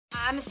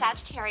I'm a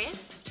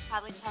Sagittarius, which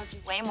probably tells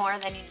you way more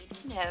than you need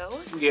to know.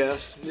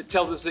 Yes, it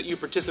tells us that you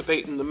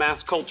participate in the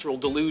mass cultural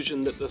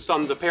delusion that the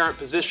sun's apparent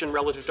position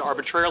relative to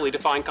arbitrarily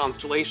defined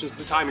constellations at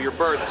the time of your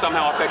birth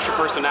somehow affects your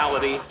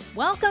personality.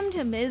 Welcome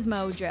to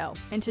MsMojo,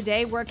 and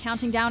today we're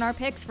counting down our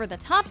picks for the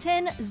top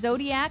 10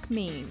 Zodiac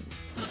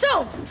memes.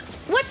 So,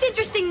 what's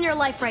interesting in your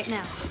life right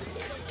now?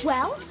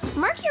 Well,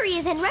 Mercury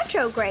is in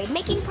retrograde,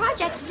 making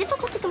projects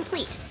difficult to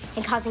complete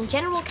and causing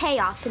general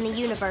chaos in the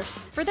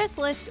universe. For this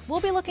list,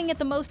 we'll be looking at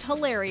the most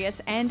hilarious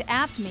and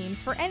apt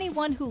memes for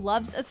anyone who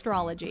loves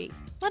astrology.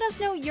 Let us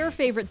know your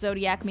favorite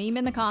Zodiac meme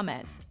in the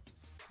comments.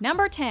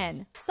 Number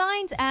 10.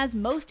 Signs as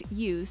most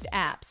used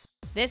apps.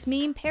 This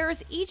meme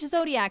pairs each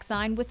Zodiac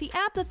sign with the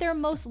app that they're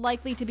most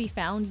likely to be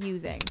found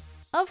using.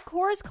 Of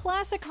course,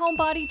 classic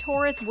homebody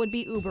Taurus would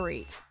be Uber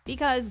Eats,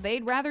 because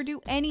they'd rather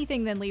do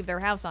anything than leave their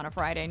house on a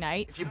Friday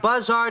night. If you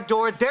buzz our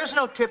door, there's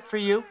no tip for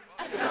you.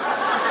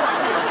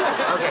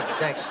 Okay,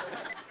 thanks.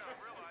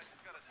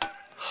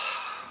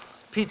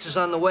 Pizza's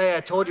on the way. I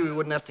told you we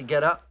wouldn't have to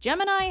get up.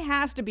 Gemini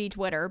has to be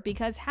Twitter,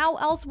 because how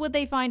else would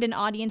they find an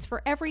audience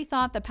for every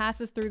thought that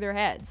passes through their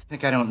heads? I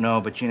don't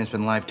know, but Gina's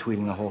been live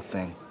tweeting the whole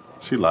thing.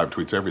 She live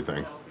tweets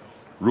everything.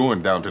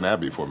 Ruined Downton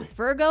Abbey for me.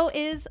 Virgo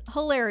is,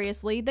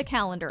 hilariously, the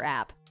calendar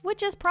app,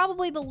 which is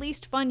probably the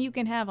least fun you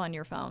can have on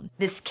your phone.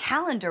 This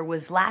calendar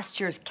was last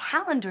year's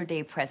calendar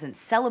day present,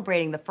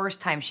 celebrating the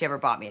first time she ever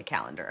bought me a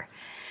calendar.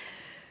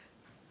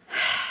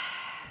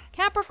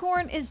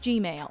 Capricorn is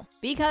Gmail,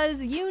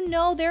 because you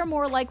know they're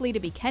more likely to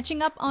be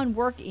catching up on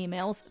work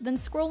emails than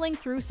scrolling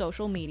through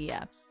social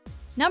media.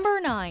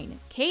 Number 9.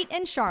 Kate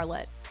and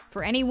Charlotte.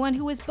 For anyone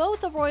who is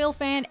both a royal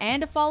fan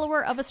and a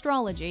follower of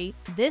astrology,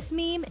 this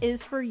meme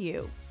is for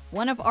you.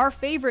 One of our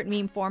favorite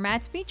meme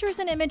formats features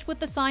an image with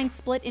the signs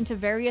split into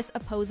various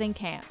opposing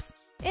camps.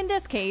 In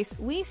this case,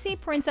 we see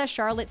Princess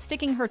Charlotte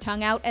sticking her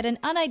tongue out at an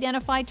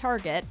unidentified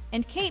target,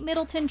 and Kate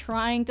Middleton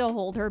trying to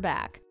hold her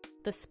back.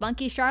 The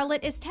spunky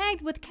Charlotte is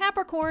tagged with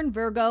Capricorn,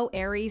 Virgo,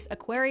 Aries,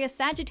 Aquarius,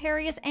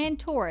 Sagittarius, and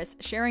Taurus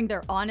sharing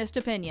their honest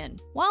opinion,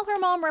 while her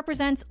mom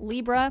represents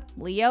Libra,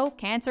 Leo,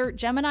 Cancer,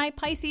 Gemini,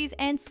 Pisces,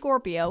 and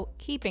Scorpio,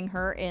 keeping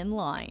her in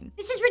line.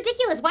 This is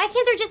ridiculous. Why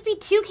can't there just be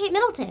 2 Kate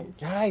Middletons?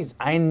 Guys,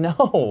 I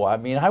know.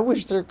 I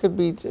wish there could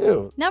be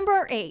 2.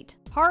 Number 8.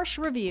 Harsh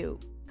Review.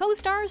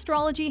 CoStar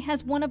Astrology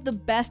has one of the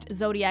best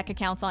Zodiac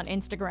accounts on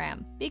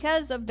Instagram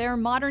because of their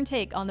modern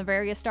take on the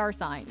various star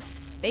signs.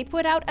 They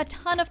put out a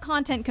ton of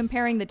content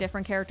comparing the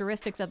different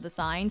characteristics of the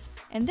signs,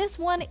 and this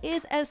one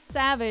is as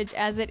savage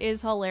as it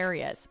is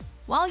hilarious.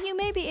 While you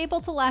may be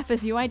able to laugh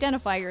as you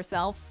identify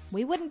yourself,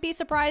 we wouldn't be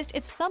surprised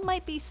if some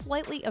might be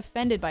slightly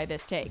offended by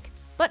this take.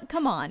 But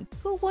come on,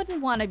 who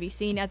wouldn't want to be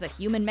seen as a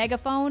human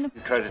megaphone?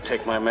 You tried to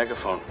take my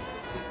megaphone.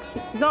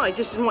 No, I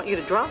just didn't want you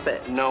to drop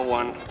it. No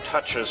one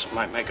touches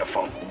my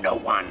megaphone. No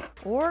one.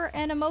 Or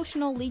an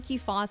emotional leaky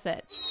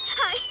faucet.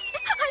 I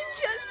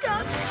just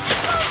got...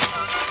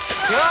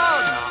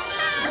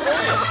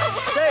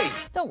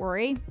 Don't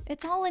worry,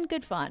 it's all in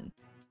good fun.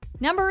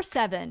 Number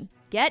 7.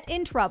 Get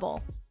in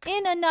trouble.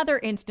 In another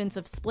instance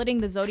of splitting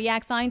the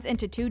Zodiac signs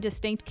into 2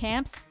 distinct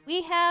camps,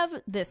 we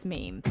have this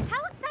meme.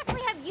 How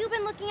exactly have you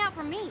been looking out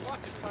for me?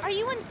 Are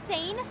you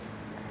insane?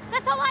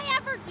 That's all I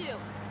ever do.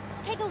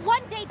 Okay, the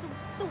one day,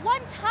 the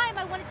one time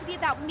I want it to be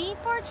about me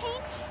for a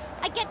change,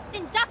 I get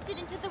inducted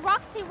into the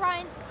Roxy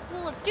Ryan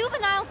School of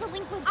Juvenile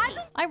Delinquency.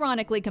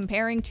 Ironically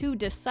comparing 2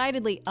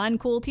 decidedly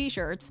uncool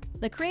t-shirts,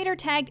 the creator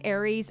tagged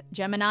Aries,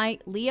 Gemini,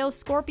 Leo,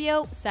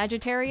 Scorpio,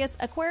 Sagittarius,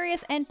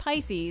 Aquarius, and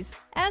Pisces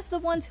as the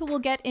ones who will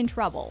get in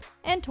trouble,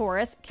 and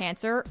Taurus,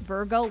 Cancer,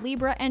 Virgo,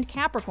 Libra, and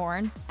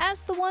Capricorn as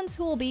the ones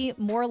who will be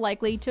more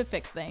likely to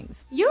fix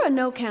things. You're a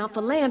no-count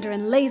philanderer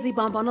and lazy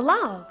bump on a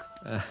log.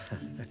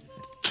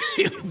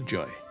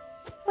 Joy.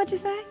 What'd you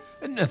say?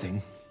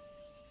 Nothing.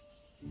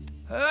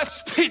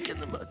 Stink in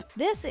the mud.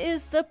 This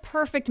is the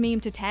perfect meme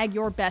to tag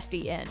your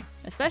bestie in,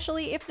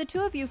 especially if the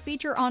 2 of you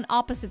feature on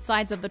opposite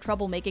sides of the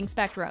troublemaking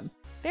spectrum.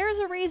 There's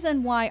a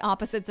reason why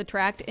opposites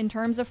attract in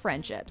terms of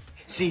friendships.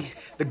 See,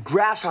 the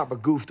grasshopper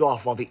goofed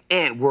off while the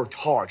ant worked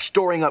hard,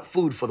 storing up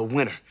food for the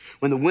winter.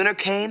 When the winter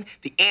came,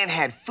 the ant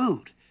had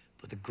food,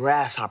 but the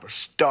grasshopper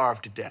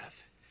starved to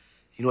death.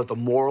 You know what the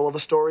moral of the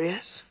story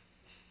is?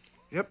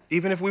 Yep,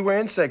 even if we were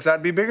insects,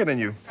 I'd be bigger than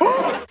you.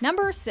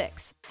 Number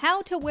 6.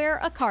 How to wear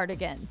a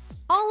cardigan.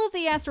 All of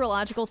the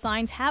astrological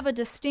signs have a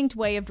distinct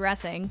way of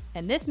dressing,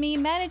 and this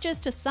meme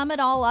manages to sum it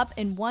all up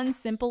in one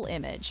simple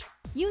image.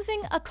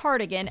 Using a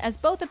cardigan as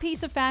both a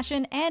piece of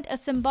fashion and a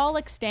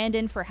symbolic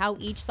stand-in for how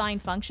each sign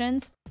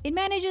functions, it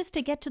manages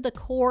to get to the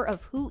core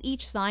of who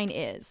each sign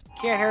is.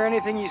 Can't hear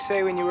anything you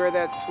say when you wear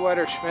that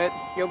sweater, Schmidt.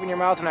 You open your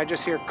mouth and I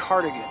just hear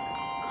cardigan.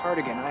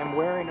 Cardigan. I'm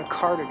wearing a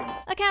cardigan.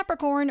 A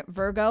Capricorn,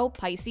 Virgo,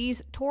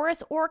 Pisces,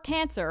 Taurus, or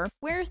Cancer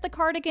wears the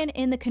cardigan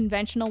in the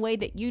conventional way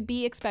that you'd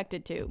be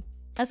expected to.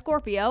 A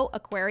Scorpio,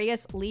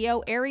 Aquarius,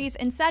 Leo, Aries,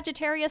 and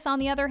Sagittarius, on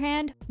the other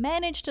hand,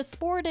 manage to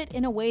sport it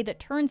in a way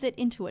that turns it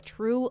into a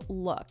true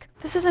look.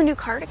 This is a new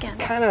cardigan.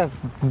 Kind of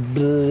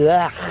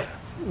blah.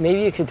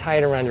 Maybe you could tie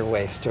it around your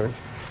waist or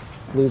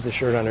lose the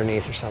shirt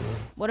underneath or something.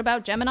 What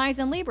about Geminis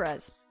and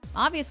Libras?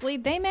 Obviously,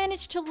 they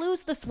managed to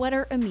lose the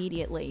sweater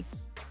immediately.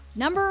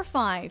 Number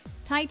 5.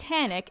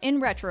 Titanic in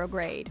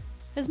retrograde.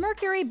 Has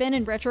Mercury been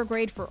in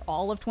retrograde for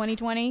all of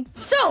 2020?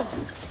 So,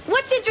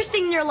 what's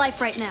interesting in your life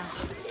right now?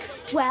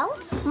 Well,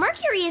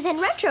 Mercury is in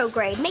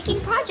retrograde,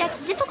 making projects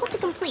difficult to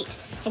complete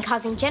and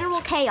causing general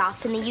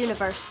chaos in the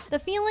universe. The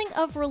feeling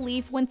of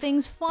relief when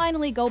things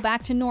finally go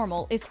back to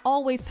normal is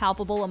always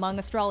palpable among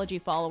astrology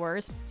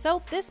followers,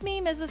 so this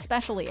meme is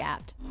especially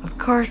apt. Of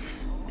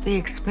course, the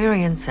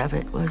experience of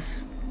it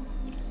was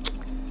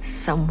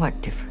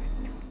somewhat different.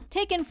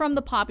 Taken from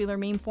the popular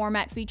meme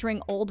format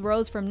featuring Old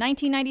Rose from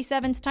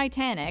 1997's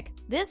Titanic,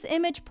 this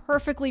image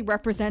perfectly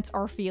represents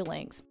our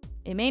feelings.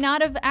 It may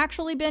not have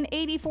actually been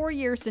 84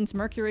 years since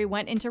Mercury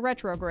went into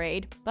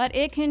retrograde, but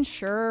it can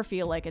sure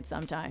feel like it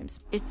sometimes.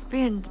 It's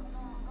been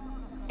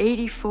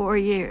 84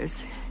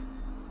 years,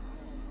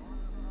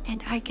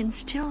 and I can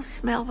still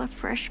smell the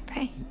fresh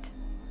paint.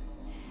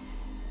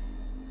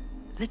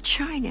 The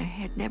china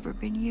had never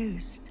been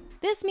used.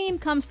 This meme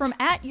comes from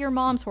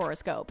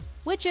 @YourMomsHoroscope,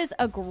 which is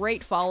a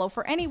great follow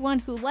for anyone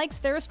who likes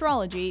their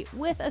astrology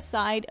with a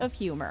side of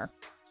humor.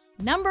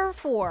 Number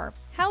 4.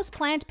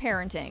 Houseplant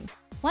parenting.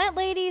 Plant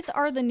ladies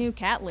are the new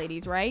cat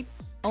ladies, right?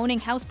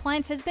 Owning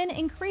houseplants has been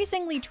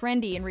increasingly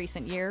trendy in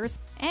recent years,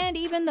 and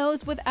even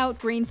those without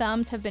green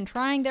thumbs have been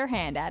trying their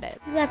hand at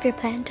it. You love your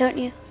plant, don't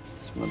you?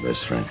 It's my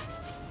best friend.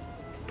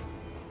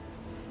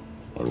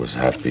 Always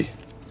happy.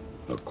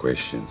 No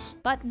questions.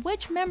 But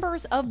which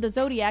members of the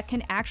Zodiac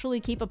can actually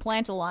keep a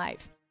plant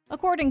alive?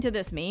 According to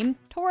this meme,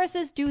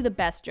 Tauruses do the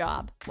best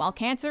job, while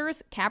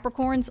Cancers,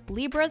 Capricorns,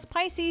 Libras,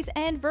 Pisces,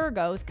 and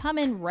Virgos come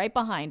in right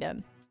behind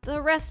them. The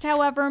rest,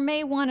 however,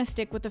 may want to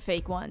stick with the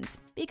fake ones,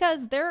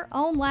 because their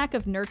own lack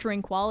of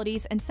nurturing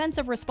qualities and sense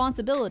of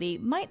responsibility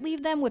might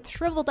leave them with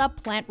shriveled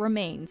up plant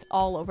remains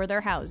all over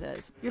their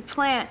houses. Your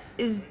plant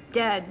is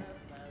dead.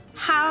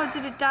 How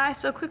did it die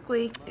so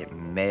quickly? It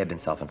may have been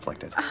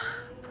self-inflicted.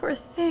 Poor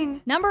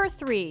thing. Number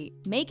 3.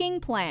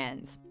 Making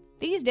plans.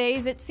 These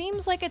days, it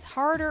seems like it's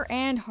harder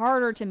and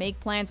harder to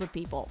make plans with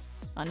people.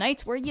 On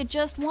nights where you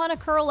just want to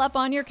curl up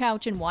on your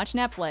couch and watch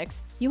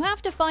Netflix, you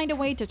have to find a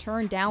way to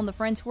turn down the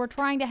friends who are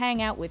trying to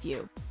hang out with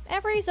you.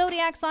 Every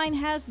zodiac sign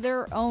has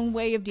their own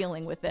way of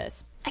dealing with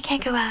this. I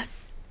can't go out.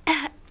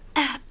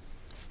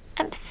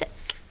 I'm sick.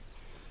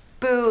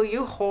 Boo,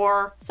 you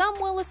whore.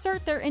 Some will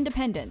assert their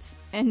independence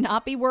and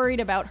not be worried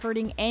about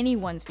hurting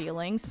anyone's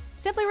feelings,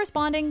 simply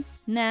responding,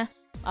 nah.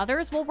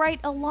 Others will write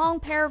a long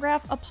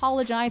paragraph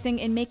apologizing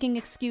and making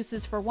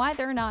excuses for why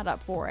they're not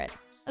up for it.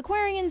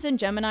 Aquarians and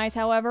Geminis,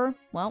 however,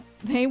 well,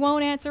 they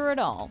won't answer at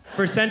all.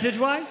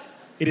 Percentage-wise,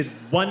 it is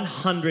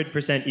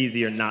 100%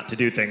 easier not to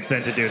do things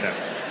than to do them.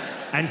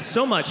 And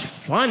so much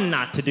fun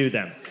not to do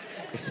them,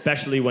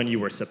 especially when you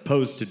were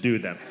supposed to do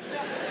them.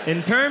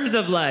 In terms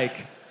of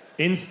like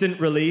instant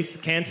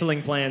relief,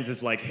 canceling plans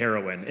is like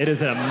heroin. It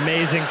is an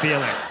amazing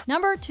feeling.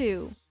 Number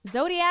 2.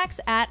 Zodiacs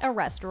at a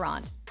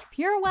restaurant.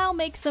 PureWow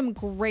makes some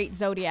great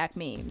Zodiac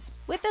memes,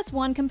 with this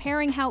one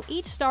comparing how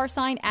each star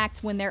sign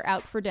acts when they're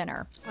out for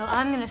dinner. Well,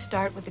 I'm gonna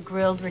start with the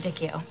grilled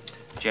radicchio.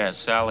 Jazz,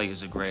 Sally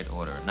is a great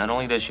order. Not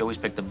only does she always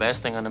pick the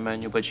best thing on the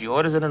menu, but she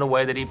orders it in a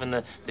way that even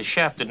the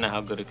chef didn't know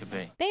how good it could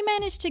be. They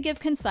managed to give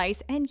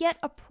concise and yet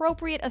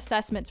appropriate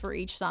assessments for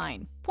each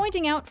sign,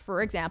 pointing out,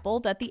 for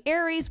example, that the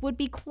Aries would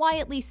be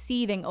quietly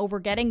seething over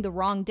getting the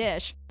wrong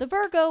dish, the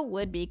Virgo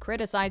would be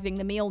criticizing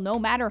the meal no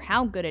matter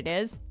how good it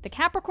is, the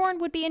Capricorn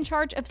would be in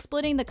charge of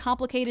splitting the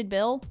complicated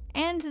bill,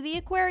 and the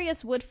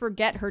Aquarius would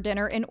forget her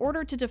dinner in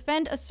order to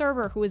defend a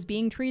server who is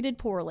being treated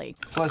poorly.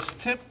 Plus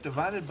tip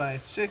divided by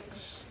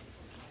 6.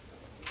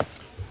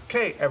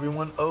 Okay,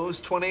 everyone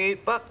owes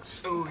 28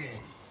 bucks. Okay.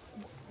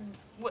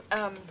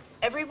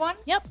 Everyone?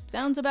 Yep,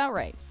 sounds about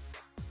right.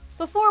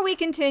 Before we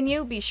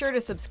continue, be sure to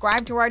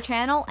subscribe to our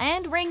channel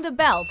and ring the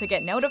bell to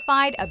get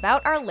notified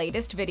about our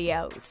latest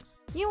videos.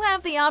 You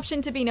have the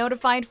option to be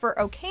notified for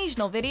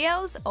occasional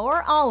videos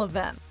or all of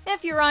them.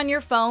 If you're on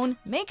your phone,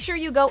 make sure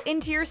you go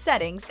into your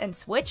settings and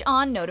switch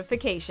on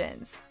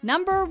notifications.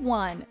 Number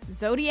 1.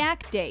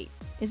 Zodiac date.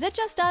 Is it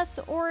just us,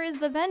 or is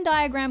the Venn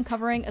diagram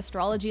covering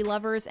astrology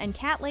lovers and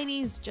cat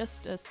ladies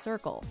just a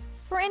circle?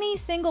 For any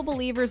single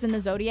believers in the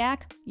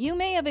Zodiac, you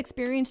may have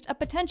experienced a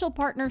potential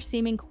partner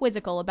seeming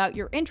quizzical about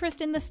your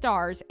interest in the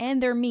stars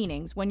and their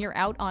meanings when you're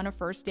out on a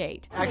first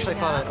date. I actually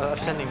thought of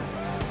sending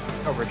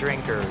over a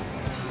drink or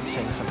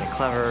saying something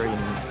clever,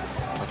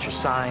 what's your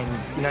sign?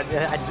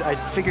 I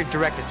figured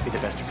directness would be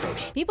the best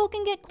approach. People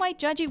can get quite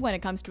judgy when it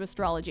comes to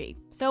astrology,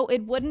 so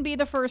it wouldn't be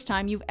the first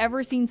time you've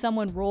ever seen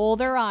someone roll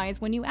their eyes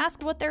when you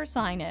ask what their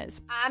sign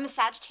is. I'm a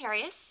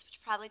Sagittarius,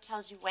 which probably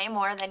tells you way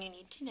more than you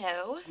need to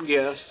know.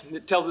 Yes,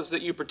 it tells us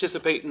that you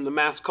participate in the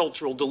mass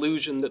cultural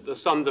delusion that the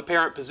sun's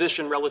apparent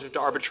position relative to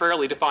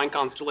arbitrarily defined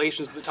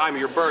constellations at the time of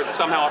your birth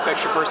somehow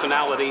affects your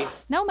personality.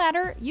 No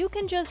matter, you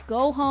can just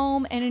go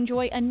home and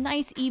enjoy a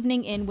nice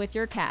evening in with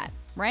your cat,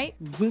 right?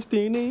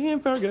 Christine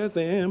and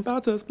Ferguson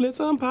about to split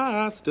some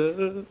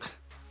pasta.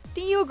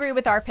 Do you agree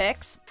with our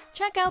picks?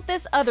 Check out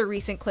this other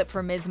recent clip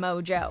from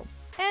MsMojo.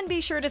 And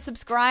be sure to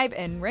subscribe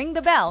and ring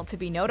the bell to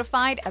be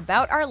notified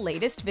about our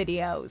latest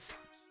videos.